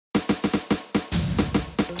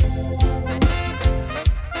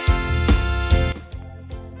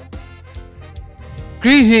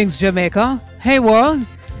Greetings, Jamaica. Hey, world.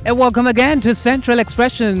 And welcome again to Central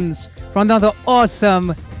Expressions for another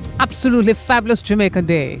awesome, absolutely fabulous Jamaican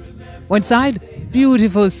day. We're inside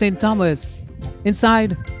beautiful St. Thomas,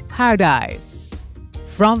 inside paradise.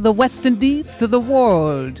 From the West Indies to the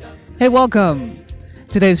world. Hey, welcome.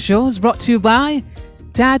 Today's show is brought to you by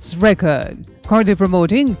Dad's Record, currently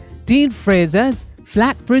promoting Dean Fraser's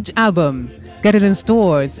Flatbridge album. Get it in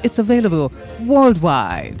stores. It's available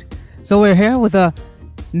worldwide. So we're here with a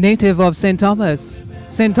native of St. Thomas.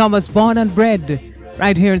 St. Thomas born and bred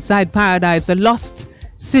right here inside paradise, a lost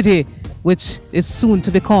city which is soon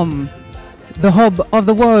to become the hub of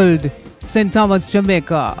the world, St. Thomas,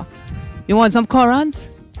 Jamaica. You want some currant?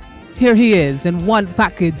 Here he is in one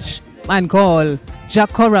package, man called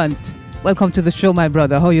Jack Currant. Welcome to the show, my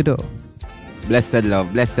brother. How you do? Blessed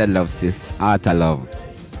love, sis. Utter love.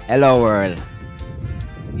 Hello, world.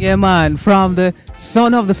 Yeah, man, from the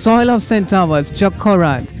son of the soil of St. Thomas, Jack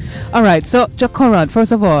Currant. All right, so Jack Currant,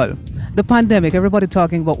 first of all, the pandemic, everybody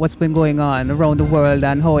talking about what's been going on around the world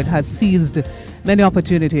and how it has seized many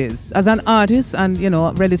opportunities. As an artist and, you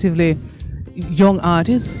know, relatively young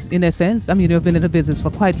artist, in a sense, I mean, you've been in the business for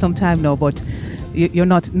quite some time now, but you're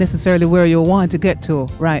not necessarily where you want to get to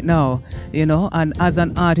right now, you know, and as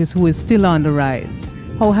an artist who is still on the rise,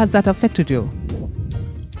 how has that affected you?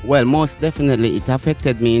 Well, most definitely it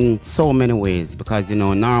affected me in so many ways because, you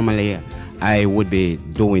know, normally I would be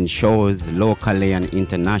doing shows locally and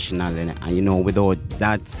international, and you know, without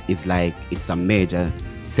that, it's like it's a major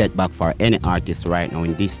setback for any artist right now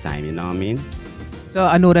in this time, you know what I mean? So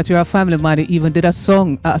I know that you're a family man. You even did a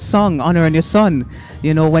song honoring your son,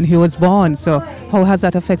 you know, when he was born. So how has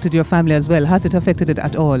that affected your family as well? Has it affected it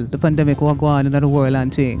at all? The pandemic will go on in the world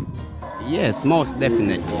and thing. Yes, most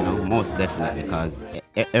definitely, you know, most definitely, because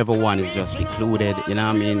everyone is just secluded, you know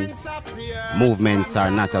what I mean? Movements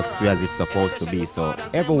are not as free as it's supposed to be, so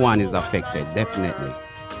everyone is affected, definitely.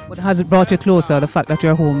 But has it brought you closer, the fact that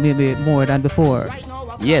you're home maybe more than before?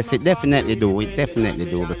 Yes, it definitely do,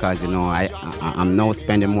 because, you know, I'm now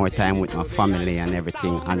spending more time with my family and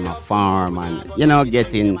everything on my farm and, you know,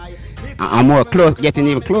 getting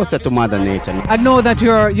even closer to Mother Nature. I know that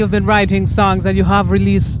you've been writing songs and you have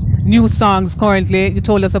released new songs currently. You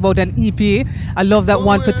told us about an EP. I love that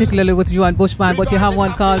one particularly with you and Bushman, but you have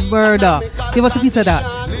one called Murder. Give us a piece of that.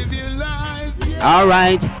 All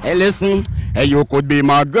right, hey, listen. Hey, you could be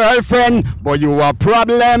my girlfriend, but you a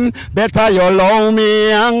problem. Better you love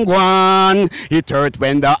me and go on. It hurt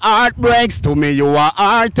when the heart breaks. To me, you a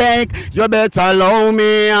heartache. You better love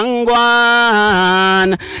me and go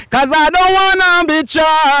on. Cause I don't wanna be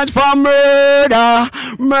charged for murder.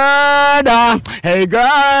 Hey,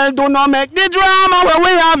 girl, do not make the drama where we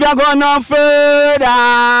have you gonna further.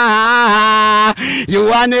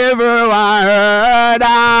 You are never heard.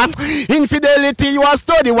 Infidelity, you a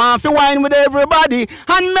study, want to wine with everybody,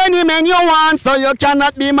 and many men you want, so you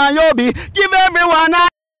cannot be my hobby. Give everyone a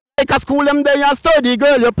like a school them there and study,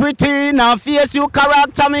 girl, you pretty, now face you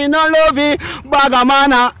character, me no love it,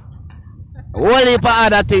 bagamana. Whole heap of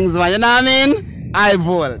other things, man, you know what I mean? I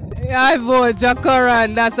vote. Yeah, I vote, Jack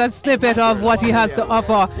Currant. That's a snippet of what he has to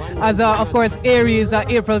offer. As of course, Aries,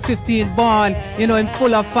 April 15 born, you know, in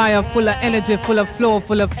full of fire, full of energy, full of flow,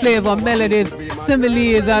 full of flavor, melodies,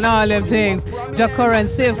 similes, and all them things. Jack Currant,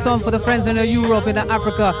 save some for the friends in Europe, in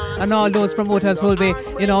Africa, and all those promoters who will be,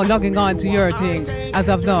 you know, logging on to your thing as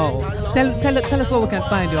of now. Tell us where we can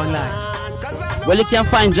find you online. Well, you can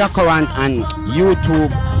find Jack Currant on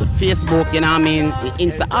YouTube, Facebook, you know what I mean?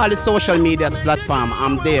 All the social media platform,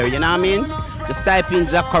 I'm there, you know what I mean? Just type in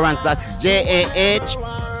Jack Currant, that's Jahcurrant,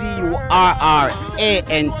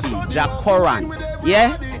 Jack Currant,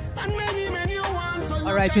 yeah?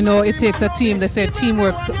 All right, you know, it takes a team. They say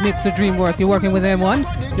teamwork makes the dream work. You're working with M1.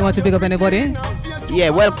 You want to big up anybody? Yeah,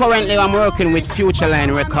 well, currently I'm working with Future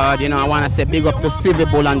Line Record. You know, I want to say big up to Civil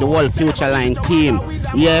Bull and the whole Future Line team.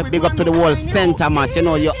 Yeah, big up to the whole St. Thomas. You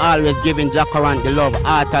know, you're always giving Jack Currant the love,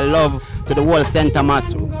 art and love to the whole St.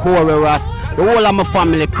 Thomas, Corey Ross, the whole of my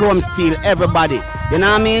family, Chrome Steel, everybody. You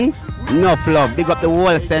know what I mean? Enough love. Big up the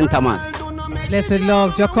whole St. Thomas. Blessed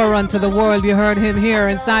love, Jack Currant to the world. You heard him here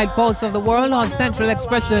inside Pulse of the World on Central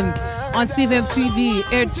Expression on CVM TV,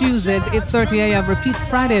 aired Tuesdays, 8:30 a.m., repeat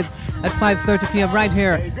Fridays at 5:30 p.m. right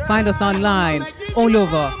here. Find us online, all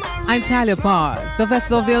over. I'm Talia, the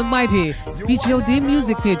vessel of the Almighty, BGOD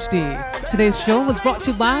Music PhD. Today's show was brought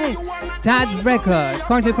to you by Dad's Record,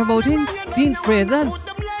 currently promoting Dean Fraser's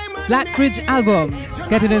Flatbridge album.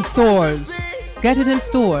 Get it in stores. Get it in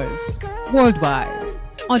stores worldwide.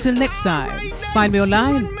 Until next time, find me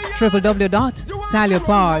online,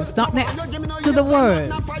 www.taliapars.net. To the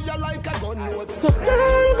world. So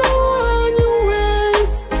girl, go on your way.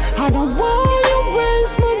 don't want you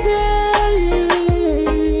waste my days.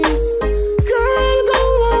 Girl, go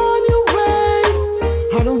on your ways.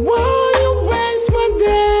 I don't want you waste my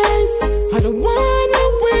days. I don't wanna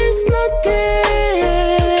waste no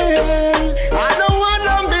days. I don't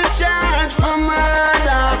wanna be charged for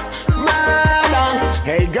murder, murder.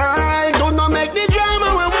 Hey girl, do not make the drama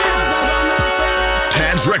when we're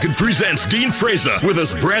Tad's Record presents Dean Fraser with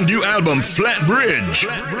his brand new album Flat Bridge.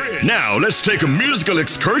 Now let's take a musical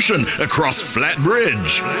excursion across Flat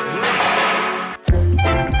Bridge.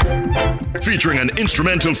 Featuring an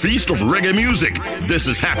instrumental feast of reggae music, This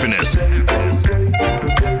Is Happiness,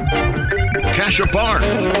 Cash Apart,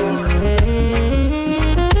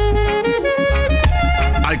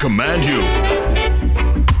 I Command You,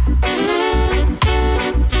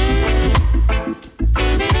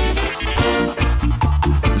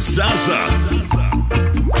 Zaza,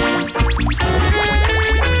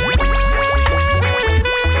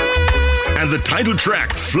 and the title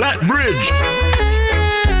track, Flat Bridge.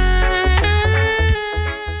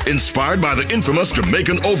 Inspired by the infamous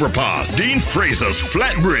Jamaican overpass, Dean Fraser's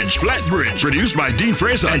Flat Bridge. Produced by Dean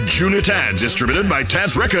Fraser and Junior Tads. Distributed by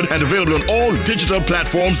Tad's Record and available on all digital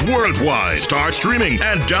platforms worldwide. Start streaming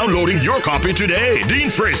and downloading your copy today. Dean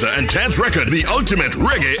Fraser and Tad's Record, the ultimate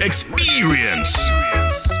reggae experience.